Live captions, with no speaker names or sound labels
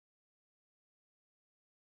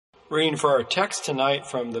Reading for our text tonight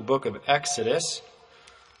from the book of Exodus,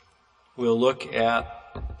 we'll look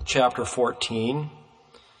at chapter 14.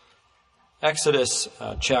 Exodus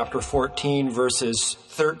chapter 14, verses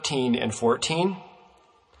 13 and 14.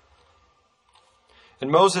 And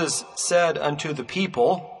Moses said unto the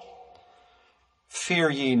people, Fear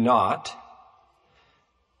ye not,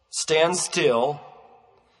 stand still,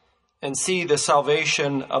 and see the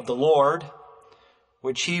salvation of the Lord,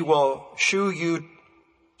 which he will shew you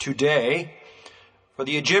today. For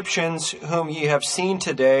the Egyptians whom ye have seen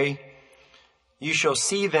today, ye shall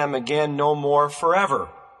see them again no more forever.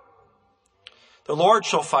 The Lord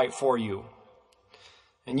shall fight for you,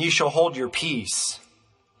 and ye shall hold your peace.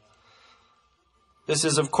 This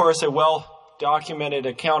is, of course, a well-documented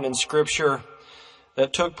account in Scripture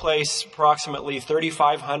that took place approximately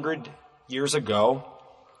 3,500 years ago.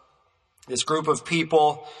 This group of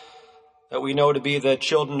people that we know to be the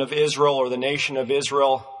children of Israel or the nation of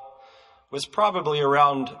Israel was probably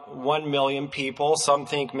around 1 million people. Some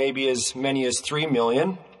think maybe as many as 3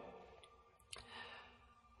 million.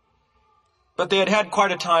 But they had had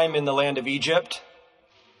quite a time in the land of Egypt.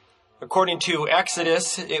 According to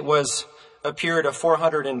Exodus, it was a period of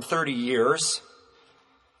 430 years.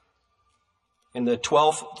 In the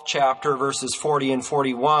 12th chapter, verses 40 and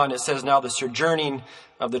 41, it says, Now the sojourning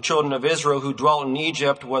of the children of Israel who dwelt in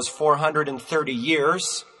Egypt was 430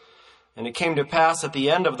 years. And it came to pass at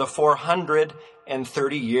the end of the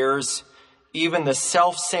 430 years, even the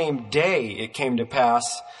selfsame day it came to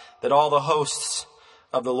pass, that all the hosts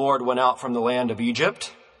of the Lord went out from the land of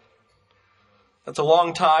Egypt. That's a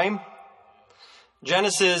long time.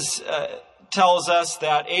 Genesis tells us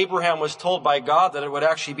that Abraham was told by God that it would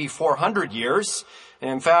actually be 400 years.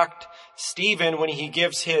 And in fact, Stephen, when he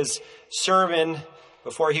gives his sermon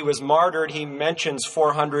before he was martyred, he mentions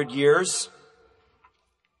 400 years.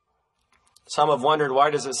 Some have wondered, why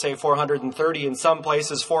does it say 430 in some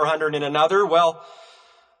places, 400 in another? Well,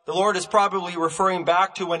 the Lord is probably referring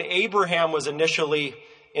back to when Abraham was initially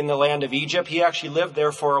in the land of Egypt. He actually lived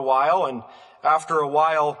there for a while, and after a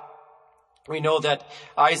while, we know that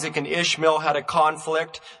Isaac and Ishmael had a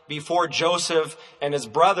conflict before Joseph and his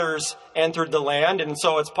brothers entered the land. And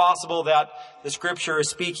so it's possible that the scripture is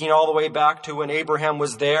speaking all the way back to when Abraham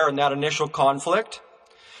was there in that initial conflict.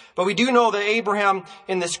 But we do know that Abraham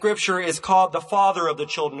in the scripture is called the father of the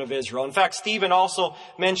children of Israel. In fact, Stephen also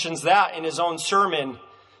mentions that in his own sermon,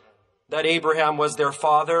 that Abraham was their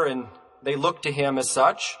father and they looked to him as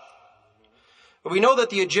such. But we know that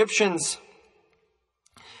the Egyptians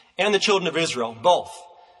and the children of Israel, both,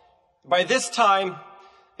 by this time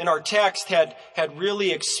in our text had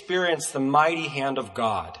really experienced the mighty hand of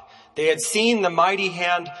God. They had seen the mighty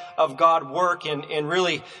hand of God work in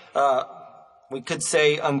really, we could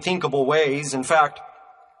say, unthinkable ways. In fact,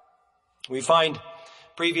 we find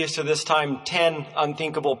previous to this time 10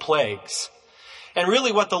 unthinkable plagues. And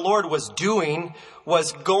really what the Lord was doing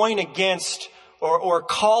was going against or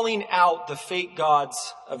calling out the fake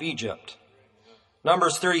gods of Egypt.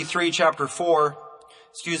 Numbers 33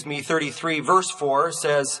 verse 4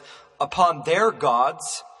 says, Upon their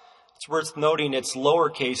gods, it's worth noting it's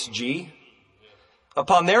lowercase g,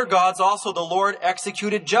 upon their gods also the Lord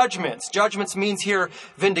executed judgments. Judgments means here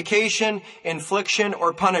vindication, infliction,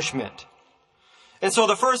 or punishment. And so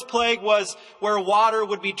the first plague was where water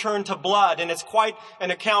would be turned to blood. And it's quite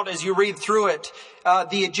an account as you read through it.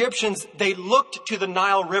 The Egyptians, they looked to the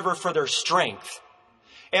Nile River for their strength.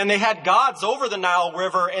 And they had gods over the Nile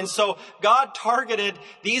River. And so God targeted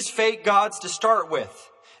these fake gods to start with.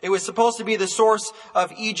 It was supposed to be the source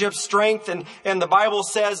of Egypt's strength. And the Bible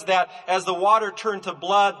says that as the water turned to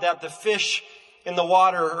blood, that the fish in the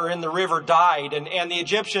water or in the river died. And the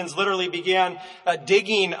Egyptians literally began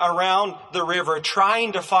digging around the river,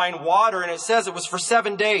 trying to find water. And it says it was for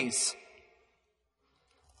 7 days.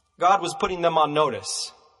 God was putting them on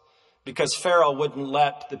notice because Pharaoh wouldn't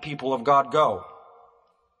let the people of God go.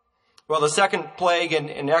 Well, the second plague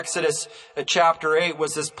in Exodus chapter 8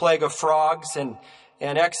 was this plague of frogs. And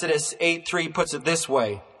Exodus 8:3 puts it this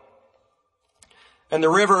way. And the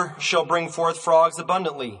river shall bring forth frogs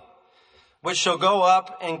abundantly, which shall go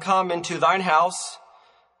up and come into thine house,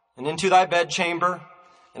 and into thy bedchamber,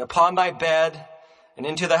 and upon thy bed, and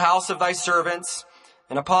into the house of thy servants,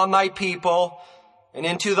 and upon thy people, and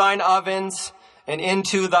into thine ovens, and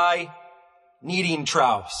into thy kneading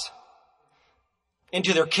troughs,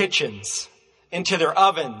 into their kitchens, into their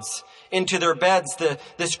ovens, into their beds, the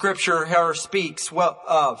scripture here speaks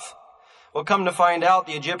of. Well, come to find out,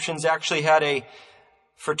 the Egyptians actually had a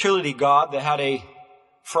fertility god that had a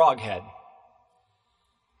frog head.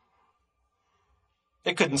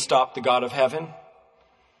 It couldn't stop the God of heaven.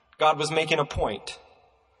 God was making a point.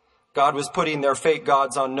 God was putting their fake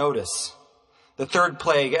gods on notice. The third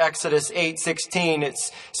plague, Exodus 8:16, it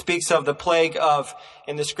speaks of the plague of,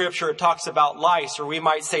 in the scripture, it talks about lice, or we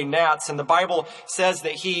might say gnats. And the Bible says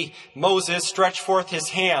that Moses, stretched forth his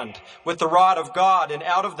hand with the rod of God, and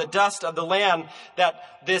out of the dust of the land,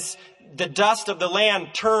 the dust of the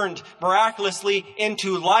land turned miraculously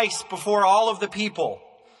into lice before all of the people.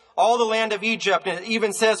 All the land of Egypt, and it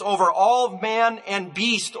even says over all of man and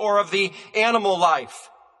beast, or of the animal life.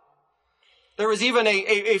 There was even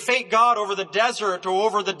a fake god over the desert or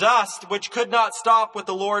over the dust, which could not stop what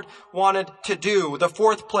the Lord wanted to do. The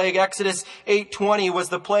fourth plague, Exodus 8:20, was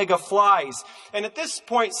the plague of flies. And at this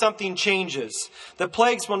point, something changes. The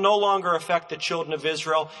plagues will no longer affect the children of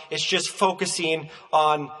Israel. It's just focusing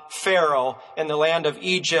on Pharaoh and the land of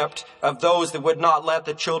Egypt, of those that would not let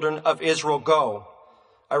the children of Israel go.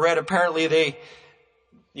 I read apparently the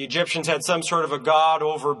Egyptians had some sort of a god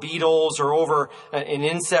over beetles or over an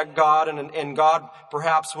insect god, and God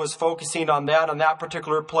perhaps was focusing on that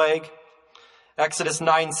particular plague. Exodus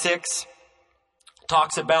 9:6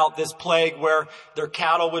 talks about this plague where their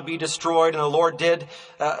cattle would be destroyed, and the Lord did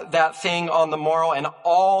that thing on the morrow, and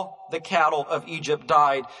all the cattle of Egypt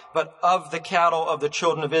died, but of the cattle of the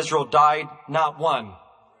children of Israel died not one.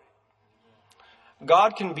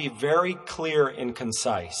 God can be very clear and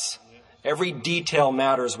concise. Every detail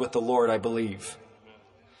matters with the Lord, I believe.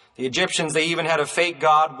 The Egyptians, they even had a fake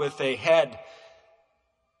god with a head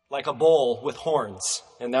like a bull with horns.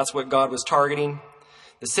 And that's what God was targeting.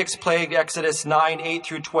 The sixth plague, Exodus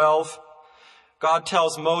 9:8-12. God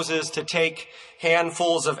tells Moses to take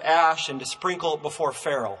handfuls of ash and to sprinkle it before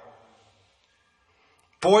Pharaoh.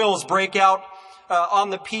 Boils break out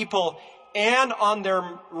on the people and on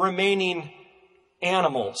their remaining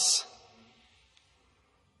animals,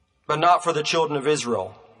 but not for the children of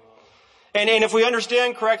Israel. And if we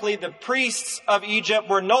understand correctly, the priests of Egypt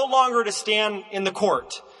were no longer to stand in the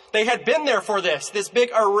court. They had been there for this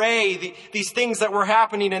big array, these things that were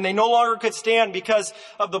happening, and they no longer could stand because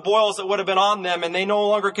of the boils that would have been on them, and they no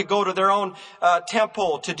longer could go to their own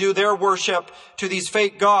temple to do their worship to these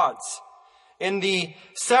fake gods. In the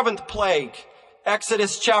seventh plague,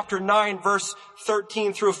 Exodus chapter 9, verse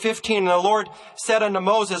 13-15, and the Lord said unto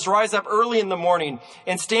Moses, rise up early in the morning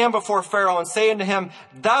and stand before Pharaoh and say unto him,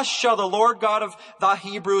 thus shall the Lord God of the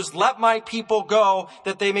Hebrews let my people go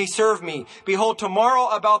that they may serve me. Behold, tomorrow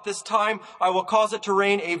about this time I will cause it to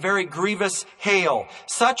rain a very grievous hail,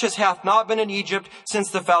 such as hath not been in Egypt since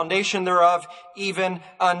the foundation thereof, even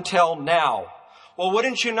until now. Well,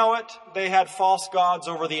 wouldn't you know it? They had false gods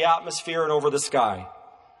over the atmosphere and over the sky.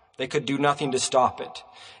 They could do nothing to stop it.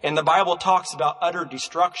 And the Bible talks about utter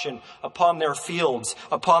destruction upon their fields,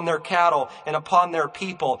 upon their cattle, and upon their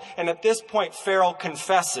people. And at this point, Pharaoh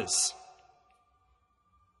confesses,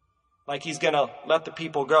 like he's going to let the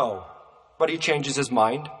people go. But he changes his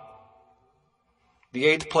mind. The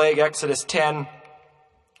eighth plague, Exodus 10,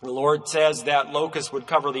 the Lord says that locusts would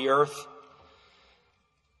cover the earth,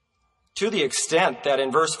 to the extent that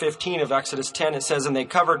in verse 15 of Exodus 10, it says, and they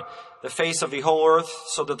covered the face of the whole earth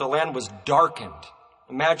so that the land was darkened.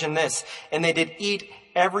 Imagine this. And they did eat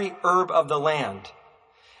every herb of the land.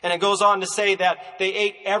 And it goes on to say that they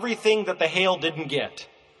ate everything that the hail didn't get.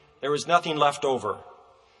 There was nothing left over.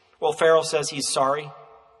 Well, Pharaoh says he's sorry,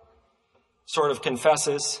 sort of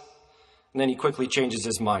confesses, and then he quickly changes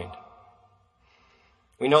his mind.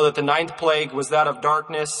 We know that the ninth plague was that of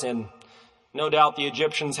darkness, and no doubt the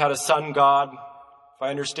Egyptians had a sun god, if I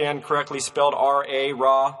understand correctly, spelled R-A,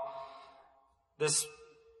 Ra. This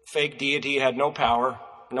fake deity had no power,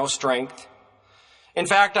 no strength. In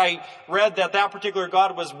fact, I read that particular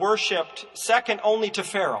god was worshipped second only to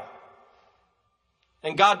Pharaoh.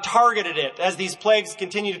 And God targeted it as these plagues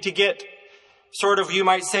continued to get sort of, you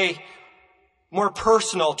might say, more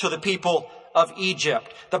personal to the people of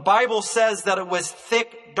Egypt. The Bible says that it was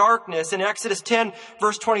thick darkness. In Exodus 10,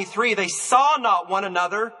 verse 23, they saw not one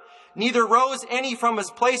another, neither rose any from his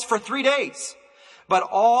place for 3 days. But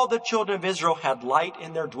all the children of Israel had light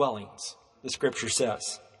in their dwellings, the scripture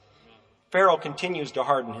says. Pharaoh continues to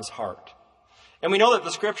harden his heart. And we know that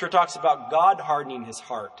the scripture talks about God hardening his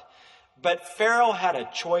heart. But Pharaoh had a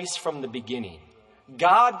choice from the beginning.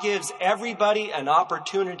 God gives everybody an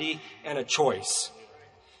opportunity and a choice.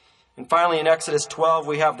 And finally, in Exodus 12,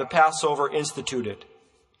 we have the Passover instituted.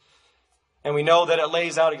 And we know that it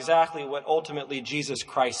lays out exactly what ultimately Jesus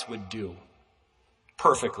Christ would do.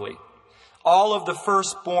 Perfectly. All of the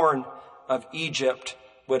firstborn of Egypt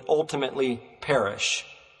would ultimately perish.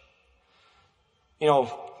 You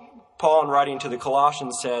know, Paul, in writing to the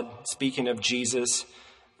Colossians, said, speaking of Jesus,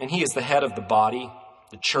 and he is the head of the body,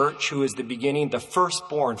 the church, who is the beginning, the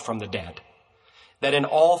firstborn from the dead. that in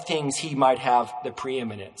all things he might have the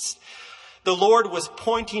preeminence. The Lord was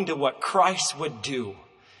pointing to what Christ would do.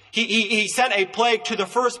 He sent a plague to the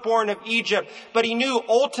firstborn of Egypt, but he knew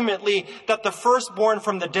ultimately that the firstborn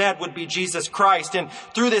from the dead would be Jesus Christ. And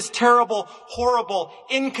through this terrible, horrible,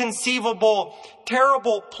 inconceivable,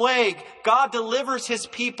 terrible plague, God delivers his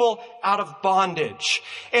people out of bondage.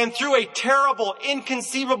 And through a terrible,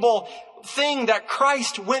 inconceivable thing that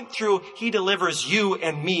Christ went through, he delivers you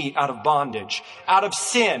and me out of bondage, out of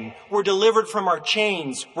sin. We're delivered from our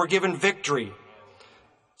chains. We're given victory.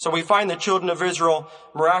 So we find the children of Israel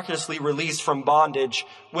miraculously released from bondage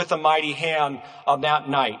with a mighty hand on that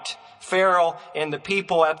night. Pharaoh and the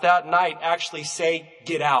people at that night actually say,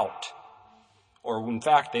 get out. Or in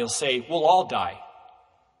fact, they'll say, we'll all die.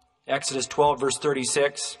 Exodus 12, verse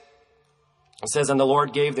 36. It says, and the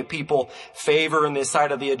Lord gave the people favor in the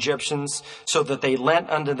sight of the Egyptians, so that they lent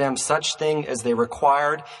unto them such thing as they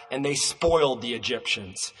required, and they spoiled the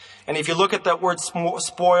Egyptians. And if you look at that word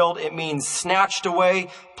spoiled, it means snatched away,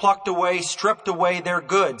 plucked away, stripped away their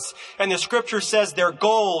goods. And the scripture says their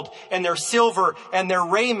gold and their silver and their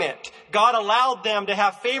raiment. God allowed them to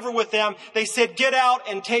have favor with them. They said, get out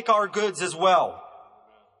and take our goods as well.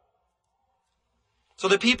 So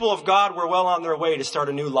the people of God were well on their way to start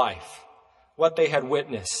a new life. What they had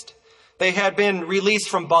witnessed. They had been released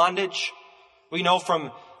from bondage. We know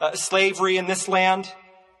from slavery in this land.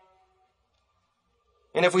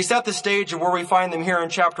 And if we set the stage of where we find them here in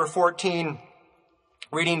chapter 14,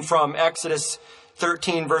 reading from Exodus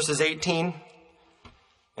 13, verses 18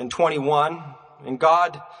 and 21, and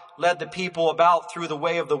God led the people about through the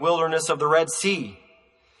way of the wilderness of the Red Sea.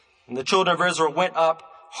 And the children of Israel went up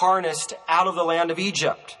harnessed out of the land of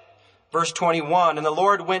Egypt. Verse 21, and the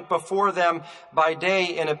Lord went before them by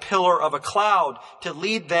day in a pillar of a cloud to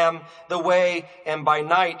lead them the way, and by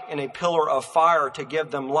night in a pillar of fire to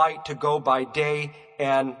give them light to go by day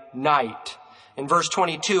and night. In verse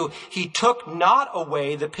 22, he took not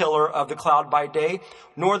away the pillar of the cloud by day,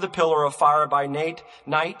 nor the pillar of fire by night,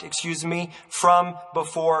 from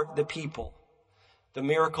before the people. The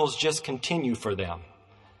miracles just continue for them.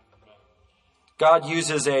 God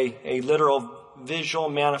uses a literal visual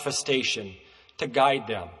manifestation to guide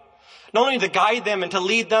them. Not only to guide them and to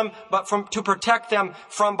lead them, but to protect them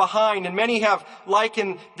from behind. And many have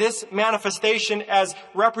likened this manifestation as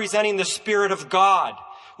representing the Spirit of God.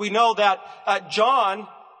 We know that John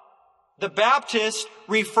the Baptist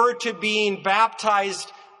referred to being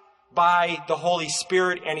baptized by the Holy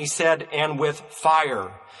Spirit, and he said, and with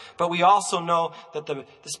fire. But we also know that the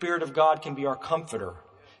Spirit of God can be our comforter,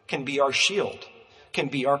 can be our shield, can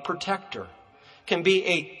be our protector, can be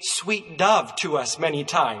a sweet dove to us many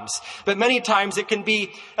times. But many times it can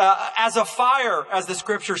be as a fire, as the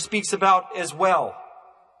scripture speaks about as well.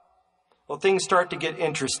 Well, things start to get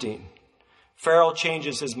interesting. Pharaoh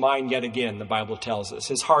changes his mind yet again, the Bible tells us.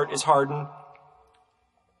 His heart is hardened.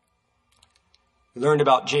 We learned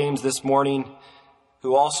about James this morning,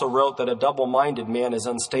 who also wrote that a double-minded man is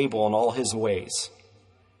unstable in all his ways.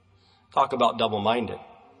 Talk about double-minded.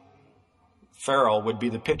 Pharaoh would be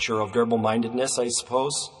the picture of double-mindedness, I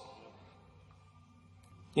suppose.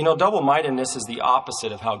 You know, double-mindedness is the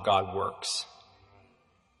opposite of how God works.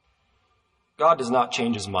 God does not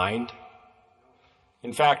change his mind.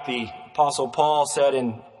 In fact, the Apostle Paul said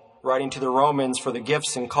in writing to the Romans, for the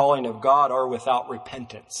gifts and calling of God are without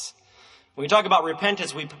repentance. When we talk about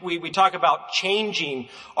repentance, we talk about changing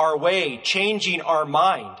our way, changing our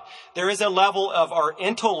mind. There is a level of our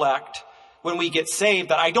intellect when we get saved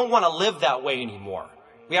that I don't want to live that way anymore.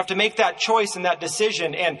 We have to make that choice and that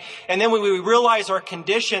decision. And then when we realize our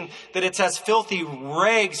condition, that it's as filthy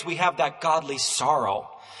rags, we have that godly sorrow.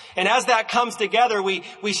 And as that comes together, we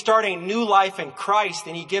start a new life in Christ,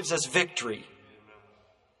 and he gives us victory.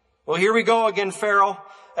 Well, here we go again, Pharaoh.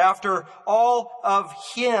 After all of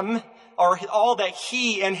him, or all that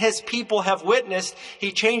he and his people have witnessed,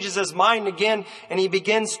 he changes his mind again, and he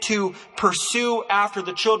begins to pursue after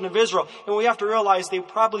the children of Israel. And we have to realize they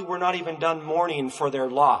probably were not even done mourning for their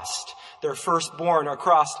lost, their firstborn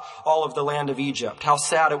across all of the land of Egypt. How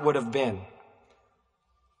sad it would have been.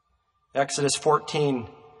 Exodus 14,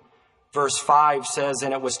 verse 5 says,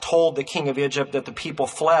 and it was told the king of Egypt that the people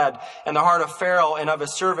fled, and the heart of Pharaoh and of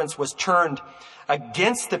his servants was turned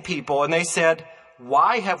against the people. And they said,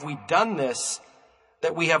 why have we done this,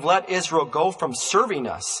 that we have let Israel go from serving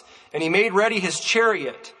us? And he made ready his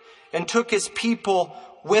chariot and took his people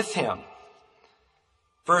with him.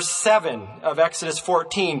 Verse 7 of Exodus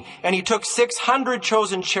 14, and he took 600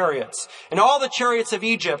 chosen chariots and all the chariots of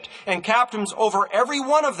Egypt and captains over every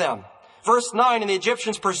one of them. Verse 9, and the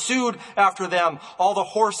Egyptians pursued after them all the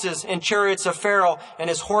horses and chariots of Pharaoh and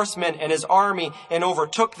his horsemen and his army, and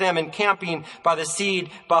overtook them encamping by the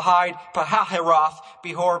sea behind Pahahiroth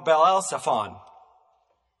before Baal-zephon.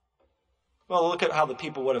 Well, look at how the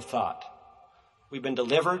people would have thought. We've been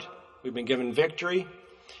delivered. We've been given victory.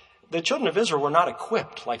 The children of Israel were not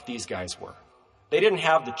equipped like these guys were. They didn't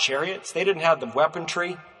have the chariots. They didn't have the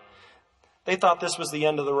weaponry. They thought this was the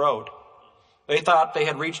end of the road. They thought they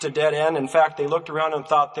had reached a dead end. In fact, they looked around and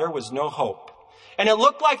thought there was no hope. And it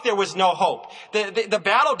looked like there was no hope. The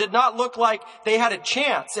battle did not look like they had a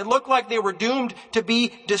chance. It looked like they were doomed to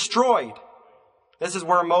be destroyed. This is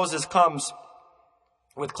where Moses comes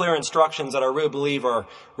with clear instructions that I really believe are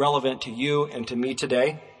relevant to you and to me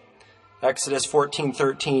today. Exodus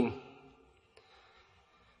 14:13.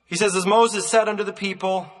 He says, as Moses said unto the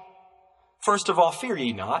people, first of all, fear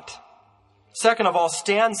ye not. Second of all,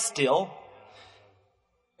 stand still.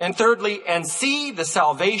 And thirdly, and see the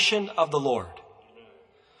salvation of the Lord,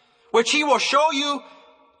 which he will show you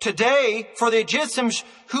today. For the Egyptians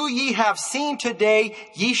who ye have seen today,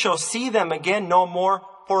 ye shall see them again no more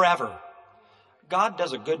forever. God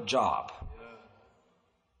does a good job.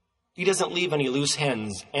 He doesn't leave any loose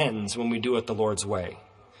ends when we do it the Lord's way.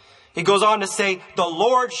 He goes on to say, the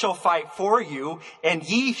Lord shall fight for you, and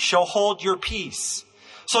ye shall hold your peace.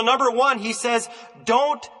 So number one, he says,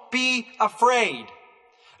 don't be afraid.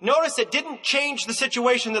 Notice it didn't change the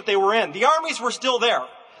situation that they were in. The armies were still there.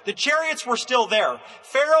 The chariots were still there.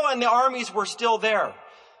 Pharaoh and the armies were still there.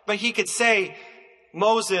 But he could say,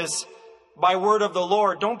 Moses, by word of the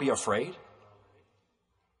Lord, don't be afraid.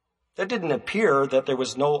 It didn't appear that there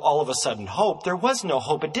was no all of a sudden hope. There was no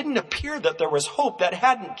hope. It didn't appear that there was hope. That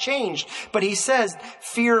hadn't changed. But he says,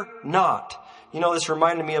 fear not. You know, this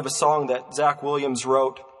reminded me of a song that Zach Williams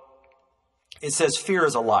wrote. It says, fear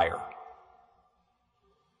is a liar.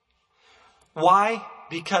 Why?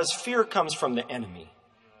 Because fear comes from the enemy.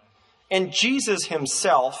 And Jesus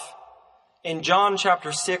himself, in John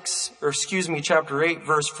chapter 8,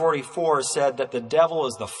 verse 44, said that the devil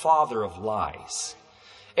is the father of lies.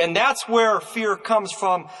 And that's where fear comes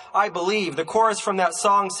from, I believe. The chorus from that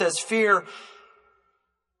song says, fear,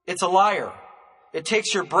 it's a liar. It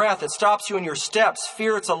takes your breath. It stops you in your steps.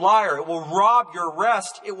 Fear, it's a liar. It will rob your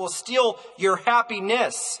rest. It will steal your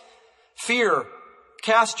happiness. Fear,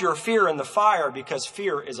 cast your fear in the fire, because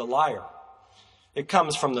fear is a liar. It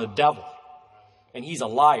comes from the devil. And he's a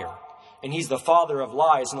liar. And he's the father of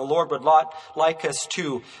lies. And the Lord would not like us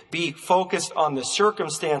to be focused on the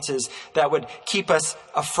circumstances that would keep us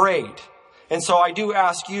afraid. And so I do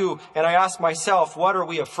ask you, and I ask myself, what are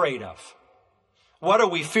we afraid of? What are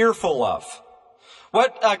we fearful of?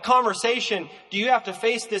 What conversation do you have to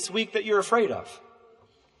face this week that you're afraid of?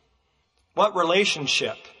 What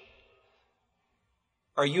relationship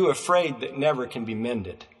are you afraid that never can be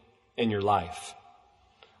mended in your life?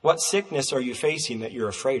 What sickness are you facing that you're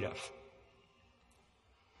afraid of?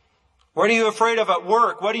 What are you afraid of at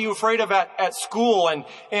work? What are you afraid of at school?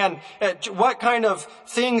 And what kind of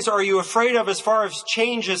things are you afraid of as far as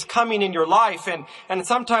changes coming in your life? And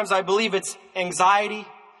sometimes I believe it's anxiety.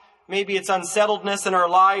 Maybe it's unsettledness in our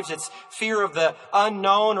lives. It's fear of the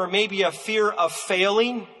unknown, or maybe a fear of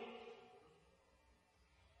failing.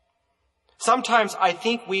 Sometimes I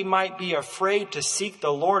think we might be afraid to seek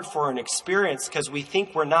the Lord for an experience because we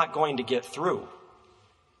think we're not going to get through.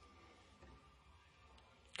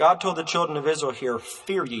 God told the children of Israel here,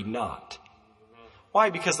 fear ye not. Why?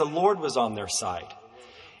 Because the Lord was on their side.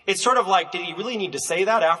 It's sort of like, did he really need to say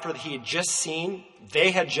that after they had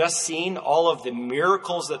just seen all of the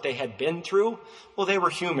miracles that they had been through? Well, they were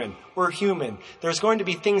human. We're human. There's going to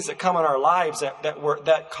be things that come in our lives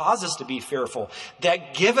that cause us to be fearful,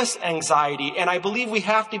 that give us anxiety. And I believe we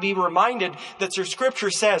have to be reminded that the scripture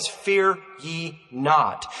says, fear ye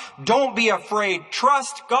not. Don't be afraid.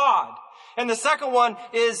 Trust God. And the second one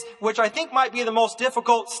is, which I think might be the most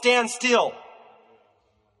difficult, stand still.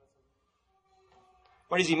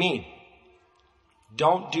 What does he mean?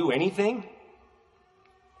 Don't do anything?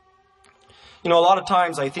 You know, a lot of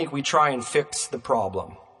times I think we try and fix the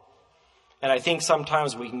problem. And I think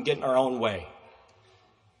sometimes we can get in our own way.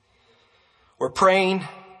 We're praying,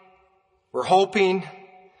 we're hoping,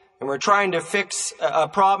 and we're trying to fix a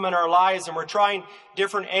problem in our lives, and we're trying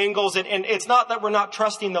different angles. And it's not that we're not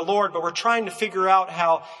trusting the Lord, but we're trying to figure out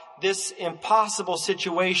how this impossible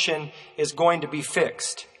situation is going to be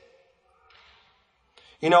fixed.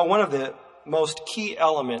 You know, one of the most key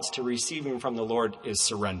elements to receiving from the Lord is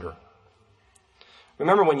surrender.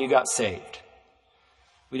 Remember when you got saved?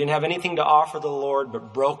 We didn't have anything to offer the Lord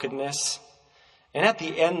but brokenness And at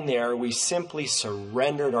the end there, we simply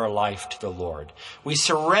surrendered our life to the Lord. We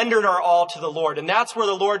surrendered our all to the Lord. And that's where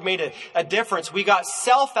the Lord made a difference. We got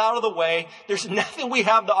self out of the way. There's nothing we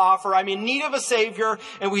have to offer. I'm in need of a Savior,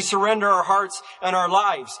 and we surrender our hearts and our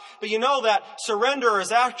lives. But you know that surrender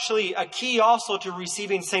is actually a key also to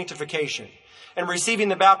receiving sanctification and receiving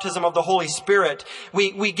the baptism of the Holy Spirit.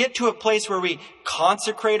 We get to a place where we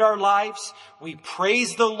consecrate our lives, we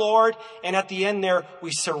praise the Lord, and at the end there,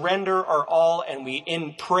 we surrender our all and we,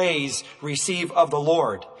 in praise, receive of the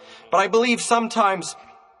Lord. But I believe sometimes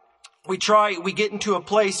we get into a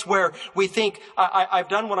place where we think, I've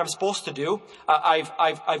done what I'm supposed to do.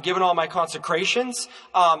 I've given all my consecrations.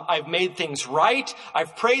 I've made things right.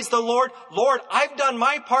 I've praised the Lord. Lord, I've done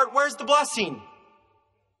my part. Where's the blessing?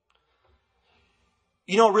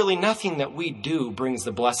 You know, really nothing that we do brings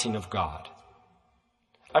the blessing of God.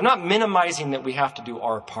 I'm not minimizing that we have to do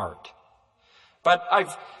our part. But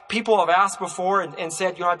people have asked before and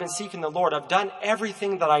said, I've been seeking the Lord. I've done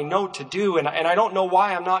everything that I know to do, and I don't know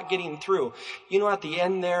why I'm not getting through. At the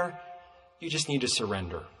end there, you just need to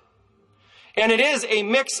surrender. And it is a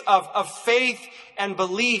mix of faith and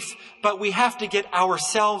belief, but we have to get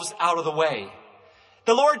ourselves out of the way.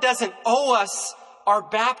 The Lord doesn't owe us our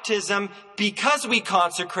baptism because we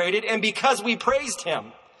consecrated and because we praised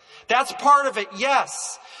Him. That's part of it,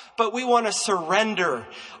 yes. But we want to surrender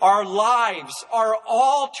our lives, our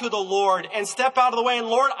all to the Lord and step out of the way. And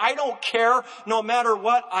Lord, I don't care no matter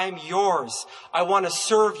what, I'm yours. I want to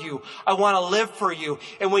serve you. I want to live for you.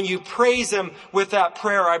 And when you praise Him with that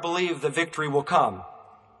prayer, I believe the victory will come.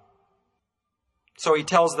 So He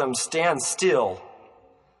tells them, stand still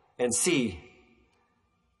and see.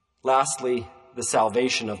 Lastly, the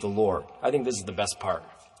salvation of the Lord. I think this is the best part.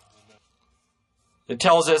 It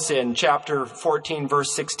tells us in chapter 14,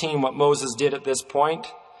 verse 16, what Moses did at this point.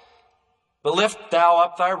 But lift thou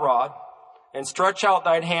up thy rod, and stretch out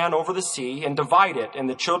thine hand over the sea, and divide it, and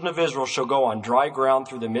the children of Israel shall go on dry ground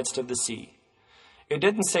through the midst of the sea. It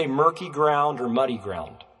didn't say murky ground or muddy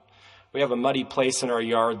ground. We have a muddy place in our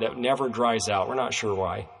yard that never dries out. We're not sure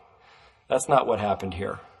why. That's not what happened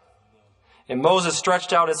here. And Moses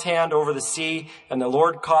stretched out his hand over the sea, and the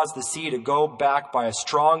Lord caused the sea to go back by a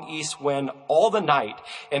strong east wind all the night,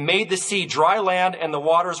 and made the sea dry land, and the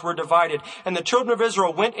waters were divided. And the children of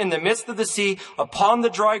Israel went in the midst of the sea upon the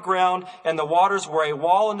dry ground, and the waters were a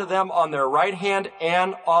wall unto them on their right hand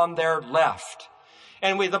and on their left.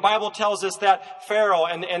 And the Bible tells us that Pharaoh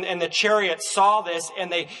and the chariot saw this,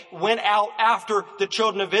 and they went out after the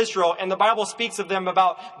children of Israel. And the Bible speaks of them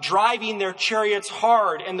about driving their chariots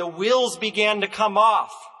hard, and the wheels began to come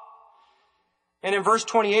off. And in verse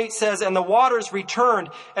 28 says, and the waters returned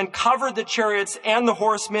and covered the chariots and the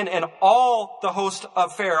horsemen and all the host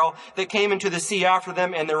of Pharaoh that came into the sea after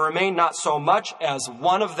them, and there remained not so much as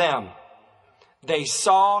one of them. They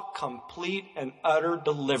saw complete and utter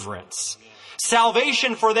deliverance.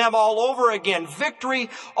 Salvation for them all over again.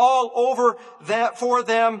 Victory all over that for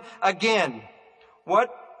them again.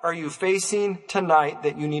 What are you facing tonight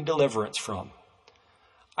that you need deliverance from?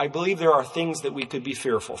 I believe there are things that we could be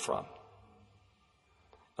fearful from.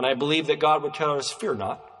 And I believe that God would tell us, fear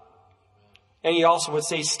not. And He also would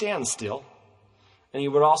say, stand still. And He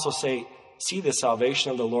would also say, see the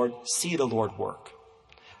salvation of the Lord, see the Lord work.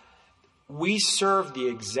 We serve the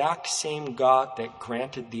exact same God that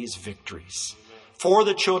granted these victories for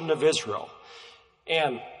the children of Israel.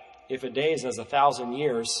 And if a day is as 1,000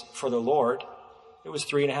 years for the Lord, it was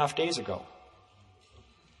 3.5 days ago.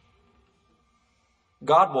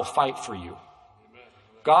 God will fight for you.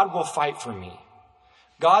 God will fight for me.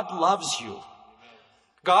 God loves you.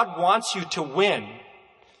 God wants you to win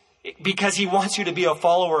because He wants you to be a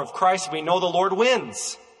follower of Christ. We know the Lord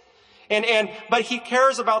wins. But He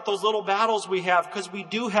cares about those little battles we have, because we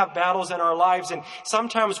do have battles in our lives, and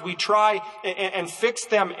sometimes we try and fix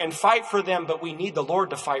them and fight for them, but we need the Lord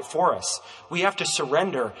to fight for us. We have to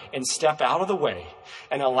surrender and step out of the way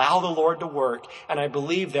and allow the Lord to work. And I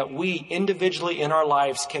believe that we individually in our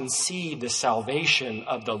lives can see the salvation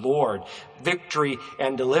of the Lord, victory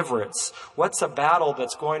and deliverance. What's a battle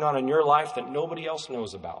that's going on in your life that nobody else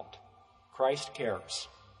knows about? Christ cares.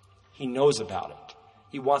 He knows about it.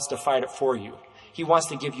 He wants to fight it for you. He wants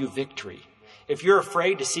to give you victory. If you're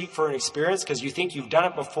afraid to seek for an experience because you think you've done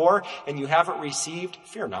it before and you haven't received,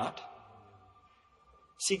 fear not.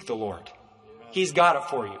 Seek the Lord. He's got it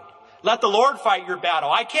for you. Let the Lord fight your battle.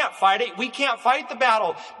 I can't fight it. We can't fight the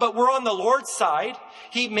battle, but we're on the Lord's side.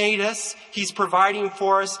 He made us. He's providing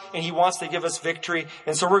for us, and He wants to give us victory.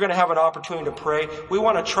 And so we're going to have an opportunity to pray. We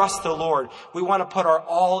want to trust the Lord. We want to put our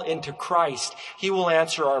all into Christ. He will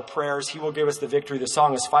answer our prayers. He will give us the victory. The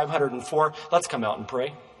song is 504. Let's come out and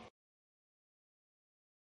pray.